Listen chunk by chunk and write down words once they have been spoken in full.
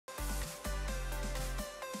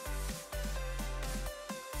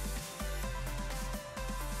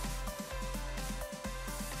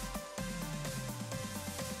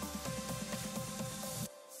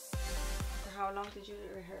long did you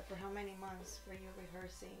rehearse? For how many months were you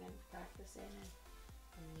rehearsing and practicing?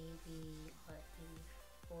 Maybe, what, maybe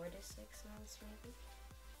 4 to 6 months, maybe?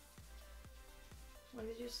 When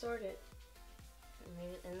did you start it?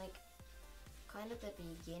 Maybe in like, kind of the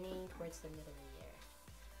beginning towards the middle of the year.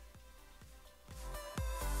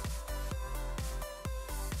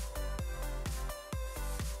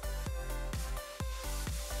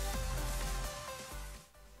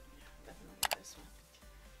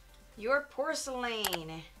 Your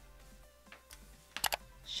porcelain.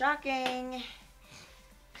 Shocking.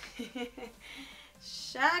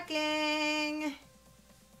 Shocking.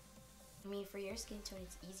 I mean, for your skin tone,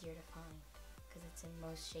 it's easier to find because it's in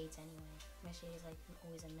most shades anyway. My shade is like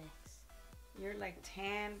always a mix. You're like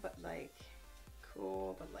tan, but like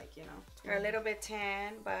cool, but like, you know, you're a little bit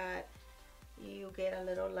tan, but you get a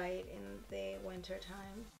little light in the winter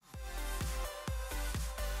time.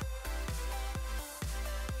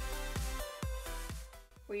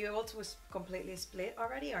 Were you able to completely split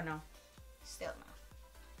already or no? Still not.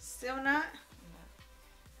 Still not? No.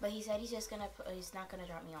 But he said he's just gonna he's not gonna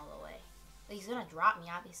drop me all the way. But he's gonna drop me,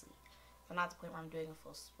 obviously. But not to the point where I'm doing a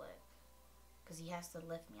full split. Because he has to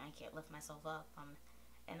lift me. I can't lift myself up. I'm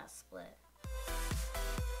in a split.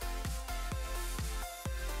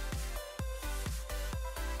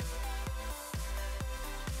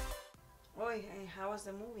 Oi, how was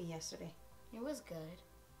the movie yesterday? It was good.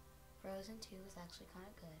 Frozen 2 was actually kind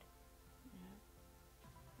of good. Yeah.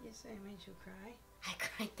 Yes, I made you cry. I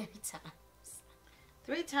cried 3 times.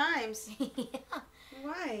 3 times? Yeah.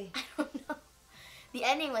 Why? I don't know. The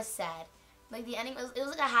ending was sad. Like the ending was, it was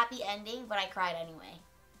like a happy ending, but I cried anyway.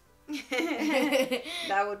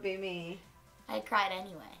 That would be me. I cried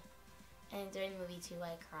anyway. And during the movie too,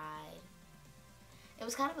 I cried. It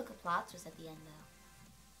was kind of a good plot twist at the end though.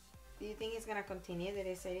 Do you think it's gonna continue? Did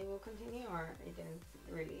they say it will continue, or it didn't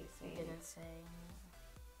really say? It didn't say.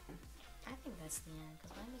 I think that's the end,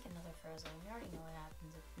 because why make another Frozen? We already know what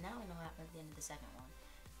happens. Now we know what happens at the end of the second one.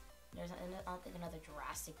 I don't think another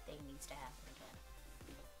drastic thing needs to happen again.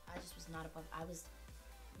 I just was not above. I was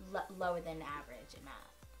lower than average in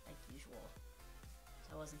math, like usual.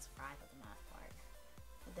 So I wasn't surprised at the math part.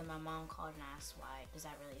 But then my mom called and asked why does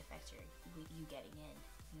that really affect you getting in?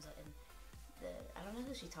 He was like, I don't know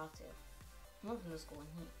who she talked to. I went from the school,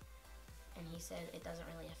 and he said it doesn't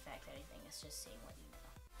really affect anything. It's just seeing what you know.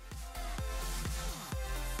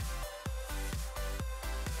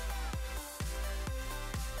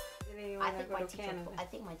 I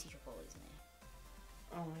think my teacher bullies me.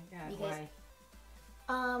 Oh my god! Because,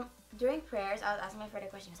 why? During prayers, I was asking my friend a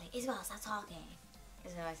question. He was like, "Isabel, stop talking."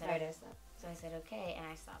 So I said, So I said, "Okay," and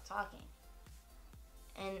I stopped talking.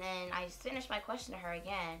 And then I finished my question to her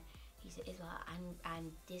again. He said, "Isabel,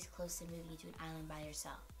 I'm this close to moving you to an island by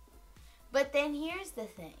yourself." But then here's the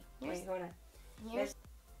thing. Wait, hold on.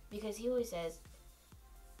 Because he always says,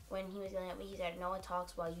 when he was yelling at me, he said, "No one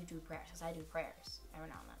talks while you do prayers," because I do prayers every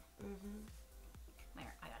now and then.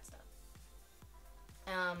 I got stuff.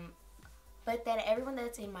 But then everyone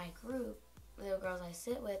that's in my group, the girls I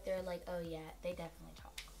sit with, they're like, "Oh yeah, they definitely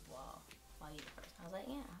talk while you do prayers." I was like,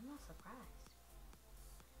 "Yeah, I'm not surprised."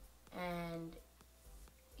 And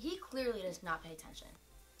he clearly does not pay attention.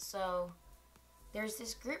 So there's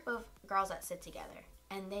this group of girls that sit together,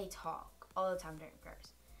 and they talk all the time during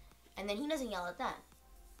prayers. And then he doesn't yell at them.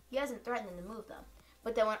 He doesn't threaten them to move them.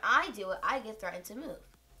 But then when I do it, I get threatened to move.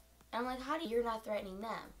 And I'm like, how do you're not threatening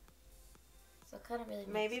them? So it kind of really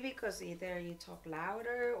maybe because either you talk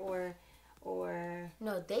louder or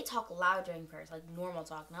no, they talk loud during prayers, like normal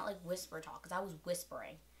talk, not like whisper talk, because I was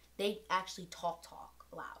whispering. They actually talk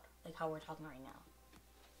loud, like how we're talking right now.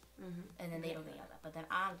 And then they don't get yelled at, but then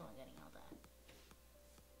I'm the one getting yelled at.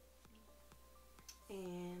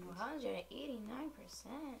 And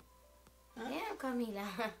 189%. Damn, Kamila.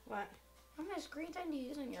 What? How much screen time do you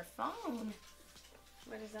use on your phone?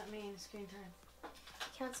 What does that mean, screen time?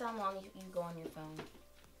 Counts how long you go on your phone.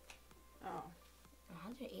 Oh.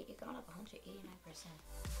 108. It got up 189%.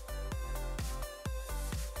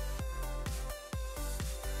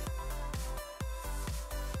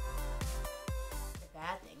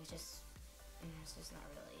 Bad thing. It's just not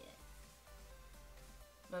really it.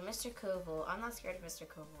 But Mr. 𝐂𝐒𝐒, I'm not scared of Mr.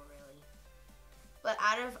 𝐂𝐒𝐒 really. But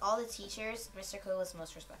out of all the teachers, Mr. 𝐂𝐒𝐒 is the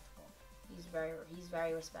most respectful. He's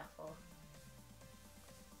very respectful.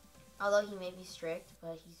 Although he may be strict,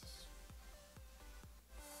 but he's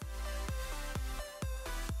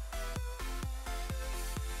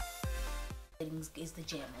is the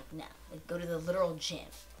gym. Like, no. Like, go to the literal gym.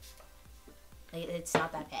 Like, it's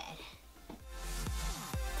not that bad.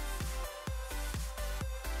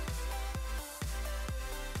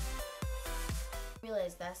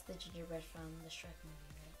 realize that's the gingerbread from the Shrek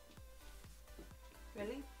movie, right?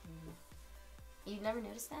 Really? Mm-hmm. You've never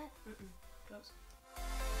noticed that? Mm-mm. Close.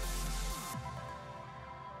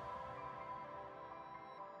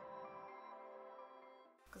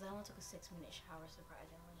 Because I only took a 6-minute shower,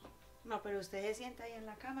 surprisingly. No, pero usted se sienta ahí en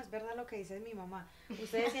la cama, es verdad lo que dice mi mamá.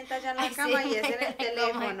 Usted se sienta allá en la cama y es en el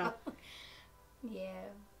teléfono. Yeah.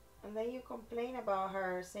 And then you complain about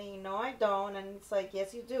her saying, no, I don't. And it's like,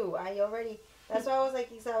 yes, you do. I already, that's why I was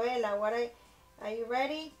like, Isabela, are you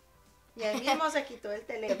ready? Y ahí mismo se quitó el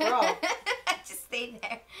teléfono. I just stayed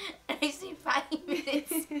there. And I stayed 5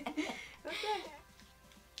 minutes. Okay.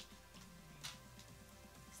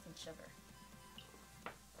 Just need sugar.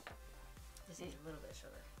 Just need a little bit of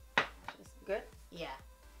sugar. Just good? Yeah.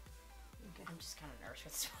 Okay. I'm just kind of nervous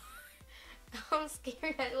with this one. I'm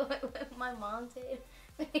scared at what my mom did.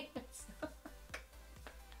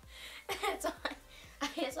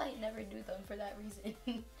 That's why I never do them for that reason.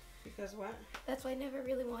 Because what? That's why I never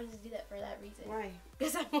really wanted to do that for that reason. Why?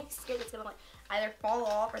 Because I'm always scared it's gonna like either fall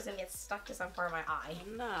off or it's gonna get stuck to some part of my eye.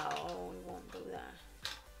 No, we won't do that.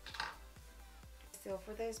 Still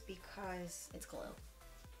for this because It's glue.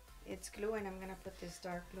 it's glue and I'm gonna put this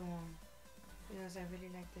dark glue on because I really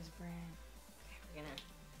like this brand. Okay, we're gonna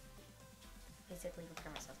basically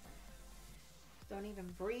prepare myself then. Don't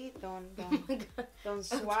even breathe. Don't Oh don't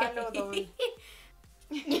swallow. Okay.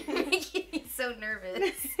 You're making me so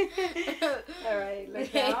nervous. All right,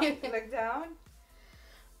 look down. Look down.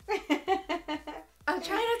 I'm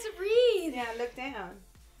trying not to breathe. Yeah, look down.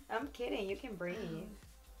 I'm kidding. You can breathe.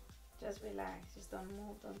 Just relax. Just don't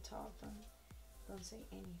move. Don't talk. Don't say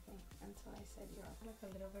anything until I said you're up. Like a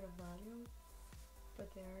little bit of volume,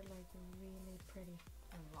 but they are like really pretty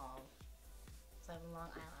and long. So I have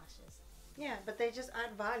long eyelashes. Yeah, but they just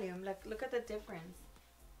add volume. Like, look at the difference.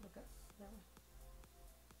 Look at that one.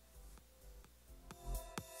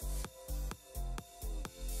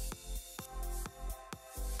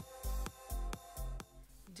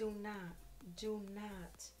 Do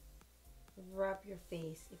not rub your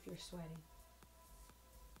face if you're sweating.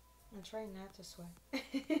 And try not to sweat.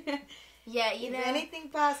 Yeah, you know. If anything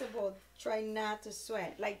possible, try not to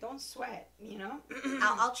sweat. Like, don't sweat, you know?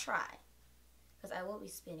 I'll try. Because I will be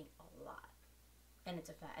spinning a lot. And it's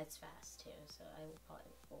fast too, so I will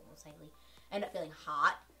probably most likely end up feeling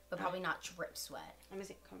hot, but probably not drip sweat. Let me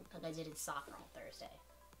see. Come. Like I did in soccer on Thursday.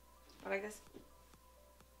 I like this.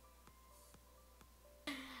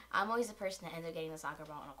 I'm always the person that ends up getting the soccer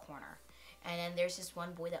ball in a corner. And then there's this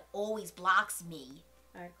one boy that always blocks me.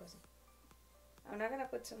 Alright, Cozy. I'm not going to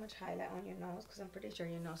put too much highlight on your nose because I'm pretty sure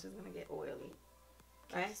your nose is going to get oily.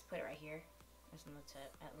 Right? Just put it right here. Just on the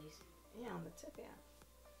tip, at least. Yeah, on the tip, yeah.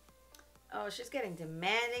 Oh, she's getting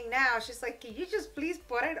demanding now. She's like, can you just please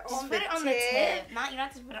put it on the tip? Just put it on the tip. Not, you don't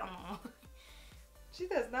have to put it on the She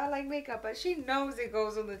does not like makeup, but she knows it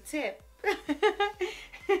goes on the tip.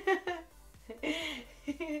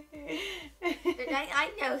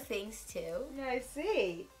 I know things too. Yeah, I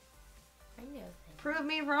see. I know things. Prove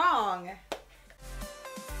me wrong.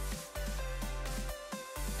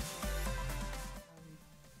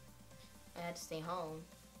 I had to stay home.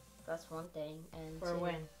 That's one thing. And For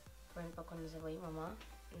when? Cuando se fue Mama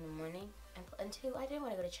in the morning. And two, I didn't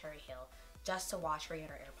want to go to Cherry Hill just to watch her get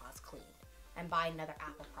her AirPods cleaned and buy another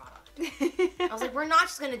Apple product. I was like, we're not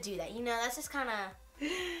just gonna do that. You know, that's just kind of.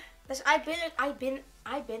 I've been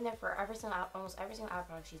there for almost every single Apple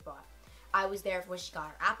product she's bought. I was there for when she got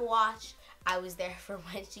her Apple Watch. I was there for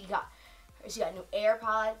when she got new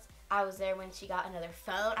AirPods. I was there when she got another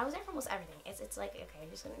phone. I was there for almost everything. It's like, okay,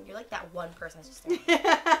 you're like that one person that's just there.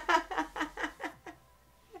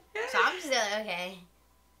 So I'm just like, okay.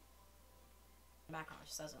 Background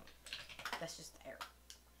just doesn't. That's just there.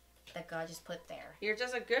 That God just put there. You're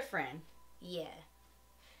just a good friend. Yeah.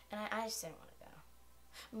 And I just didn't want to go.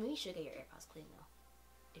 Maybe you should get your AirPods cleaned though,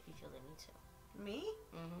 if you feel the need to. Me?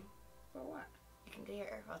 Mm-hmm. For what? You can get your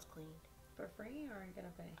AirPods cleaned. For free or are you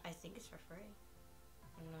gonna pay? I think it's for free.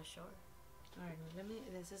 I'm not sure. Alright,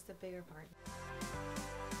 this is the bigger part.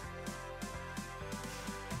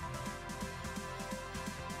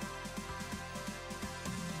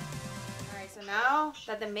 Alright, so now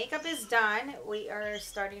that the makeup is done, we are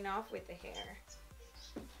starting off with the hair.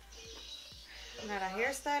 I'm not a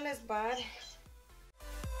hairstylist, but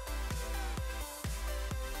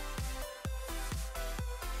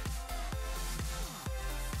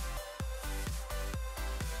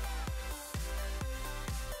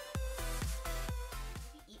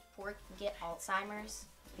Pork can get Alzheimer's.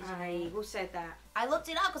 who said that? I looked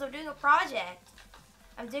it up because I'm doing a project.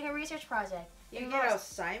 I'm doing a research project. You get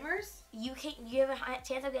Alzheimer's? You have a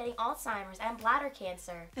chance of getting Alzheimer's and bladder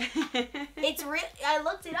cancer. It's real. I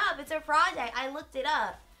looked it up. It's a project. I looked it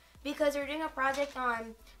up because they're doing a project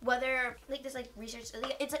on whether this research.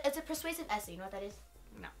 It's a persuasive essay. You know what that is?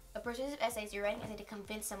 No. A persuasive essay is you're writing an essay to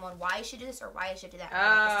convince someone why you should do this or why you should do that.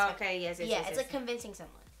 Oh, okay. Yes. It's like convincing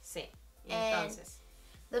someone. Sí. Entonces,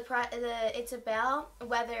 it's about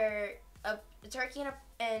whether a turkey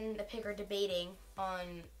and a pig are debating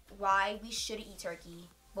on why we shouldn't eat turkey,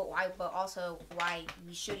 but also why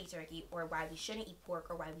we should eat turkey, or why we shouldn't eat pork,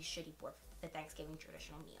 or why we should eat pork, the Thanksgiving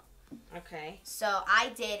traditional meal. Okay. So I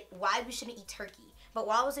did why we shouldn't eat turkey, but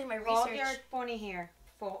while I was doing my research, hold your pony here.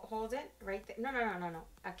 Hold it right there. No.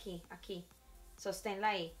 Aquí.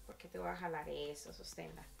 Sosténla ahí, porque te voy a jalar eso.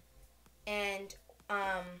 Sosténla. And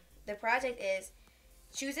the project is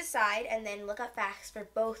choose a side and then look up facts for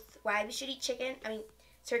both why we should eat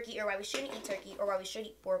turkey, or why we shouldn't eat turkey, or why we should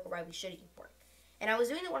eat pork, or why we should eat pork. And I was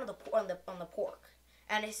doing the one on the pork,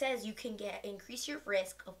 and it says you can increase your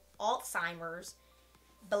risk of Alzheimer's,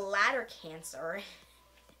 bladder cancer.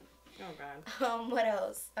 Oh God. What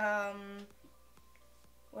else?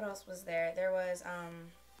 What else was there? There was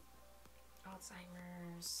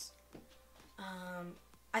Alzheimer's.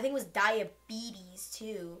 I think it was diabetes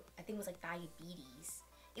too. I think it was like diabetes.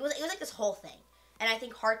 It was like this whole thing, and I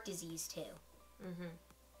think heart disease too. Mhm.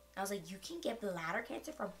 I was like, you can get bladder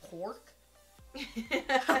cancer from pork?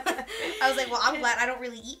 I was like, well, I'm glad I don't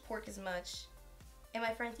really eat pork as much. And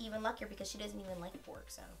my friend's even luckier because she doesn't even like pork,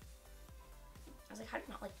 so. I was like, how do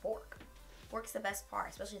you not like pork? Pork's the best part,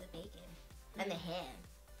 especially the bacon. And the ham.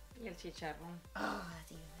 Y el chicharrón. Oh,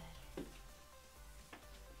 that's even better.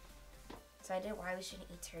 So I did why we shouldn't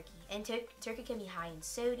eat turkey. And turkey can be high in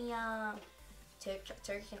sodium.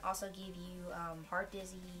 Turkey can also give you heart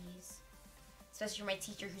disease. Especially for my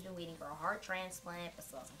teacher who's been waiting for a heart transplant but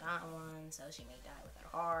still hasn't gotten one, so she may die without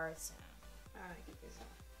a heart. So Ay, qué pesado.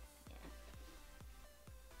 yeah,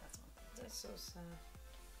 that's one thing. That's so sad.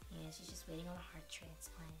 Yeah, she's just waiting on a heart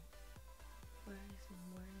transplant. Where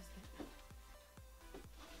is that?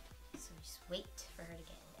 So just wait for her to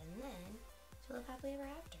get it, and then she'll live happily ever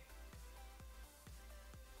after.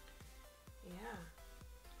 Yeah.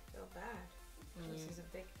 Feel bad. This is a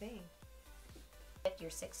big thing. If you're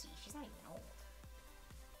 60, she's not even old.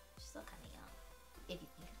 She's still kind of young, if you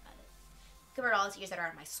think about it. Compared to all the teachers that are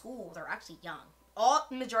at my school, they're actually young.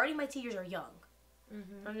 The majority of my teachers are young.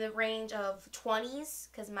 Mm-hmm. From the range of 20s,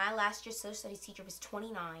 because my last year's social studies teacher was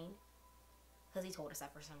 29, because he told us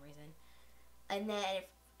that for some reason. And then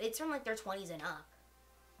it's from like their 20s and up.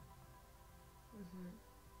 Mm-hmm.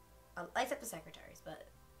 Except the secretaries, but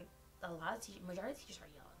majority of teachers are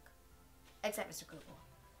young. Except Mr. Google.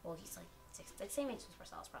 Well, he's like the same age as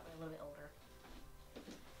Marcel's, probably a little bit older.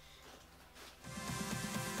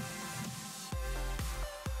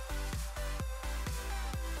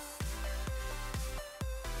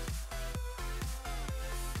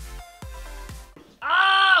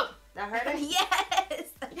 Oh! That hurt it? Yes!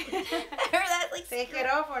 I heard that like Take it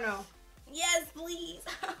off or no? Yes, please.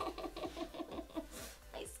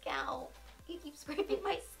 My scalp. You keep scraping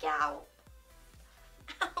my scalp.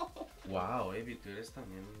 Ow. Wow, Evi, ¿tú eres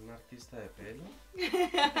también una artista de pelo?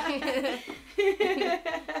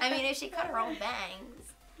 I mean, if she cut her own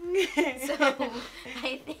bangs. So,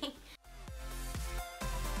 I think...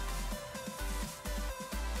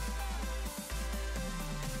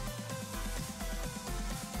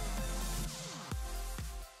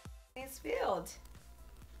 It's filled.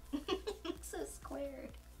 It looks so squared.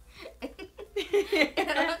 It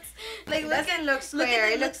doesn't look square.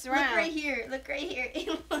 It looks round. Look right here. Look right here. It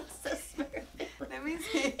looks so perfect. Let me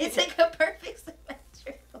see. It's like a perfect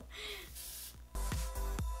symmetrical.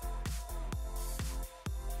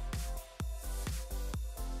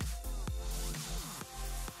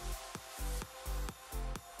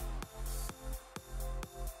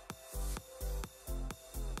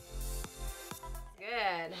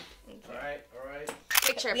 Good. Okay. All right.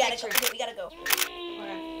 Picture. We gotta go.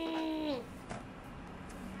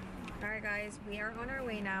 Alright guys, we are on our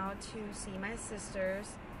way now to see my sister's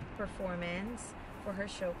performance for her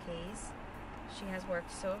showcase. She has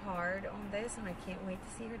worked so hard on this and I can't wait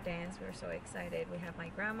to see her dance. We're so excited. We have my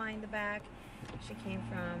grandma in the back. She came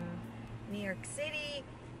from New York City.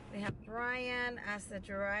 We have Brian as the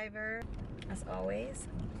driver, as always.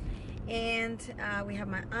 And we have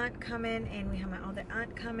my aunt coming, and we have my other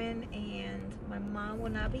aunt coming, and my mom will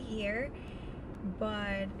not be here,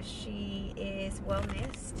 but she is well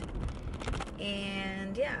missed.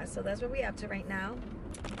 And yeah, so that's what we're up to right now.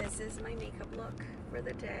 This is my makeup look for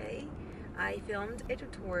the day. I filmed a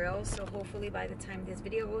tutorial, so hopefully by the time this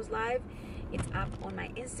video goes live, it's up on my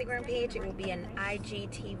Instagram page. It will be an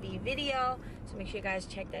IGTV video, so make sure you guys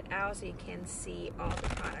check that out so you can see all the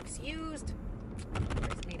products used. Of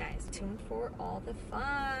course, guys, tuned for all the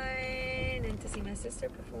fun and to see my sister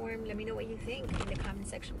perform. Let me know what you think in the comment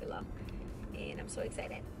section below. And I'm so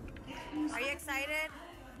excited. Are you excited?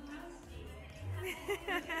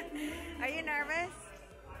 Are you nervous?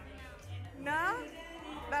 No?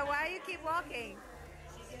 But why you keep walking?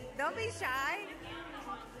 Don't be shy.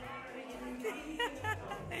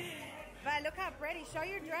 But look how pretty. Show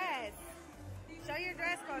your dress. Show your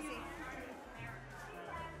dress, Cozy.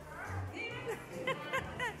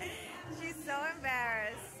 She's so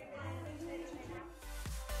embarrassed.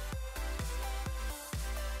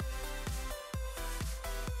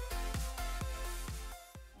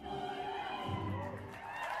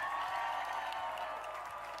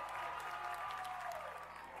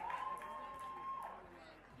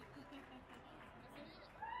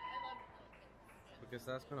 Porque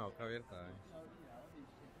estabas con la boca abierta,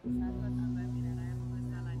 Estás tratando de mirar a ver dónde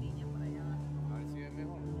está la niña por allá abajo. A ver si ve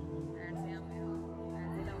mejor. A ver si es mejor. A ver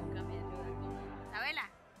si la boca me ayuda con... ¡Isabela!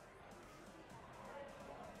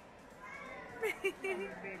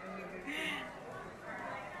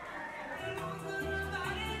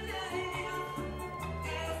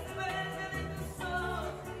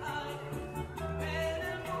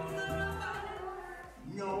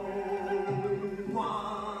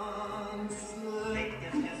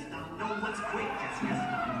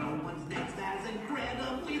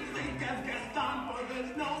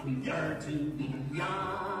 You're too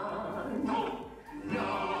young. No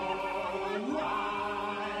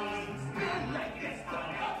one's been like Gaston.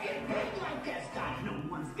 Get big like Gaston. No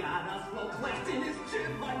one's got a slow cleft in his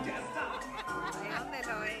chin like Gaston. ¿Dónde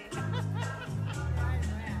lo es?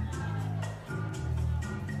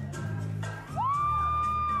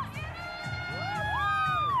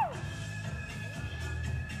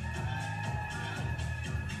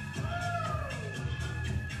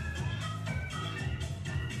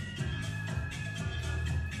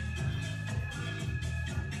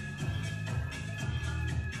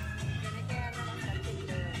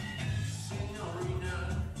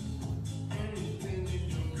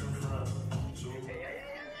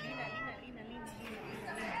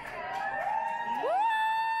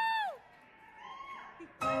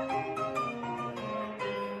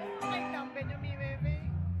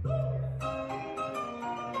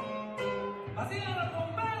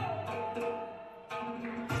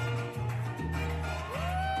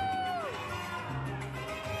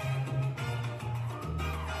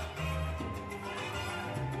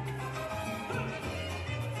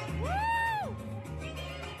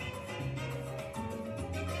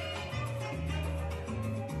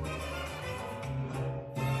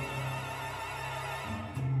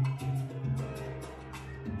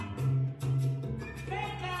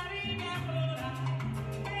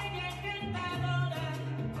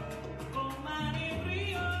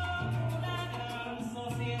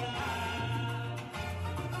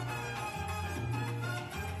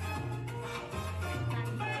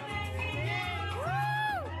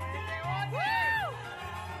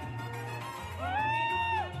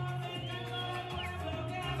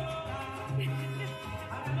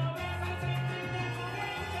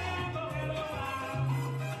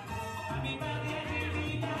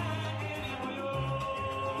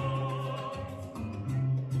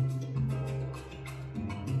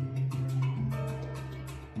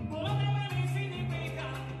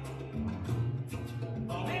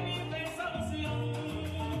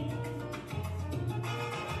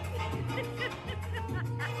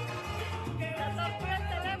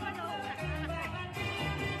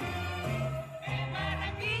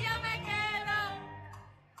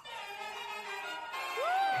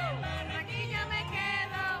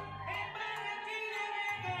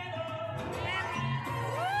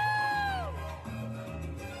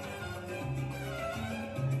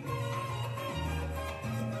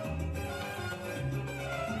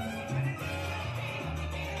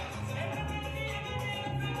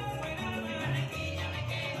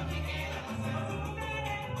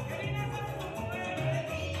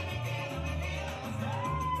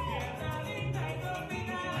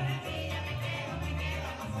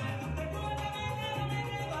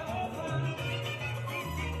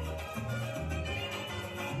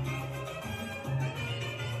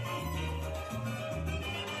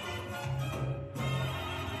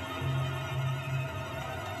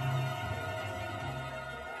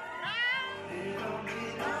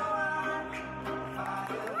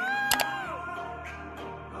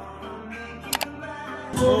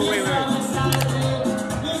 Oh, wait.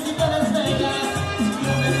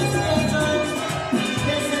 this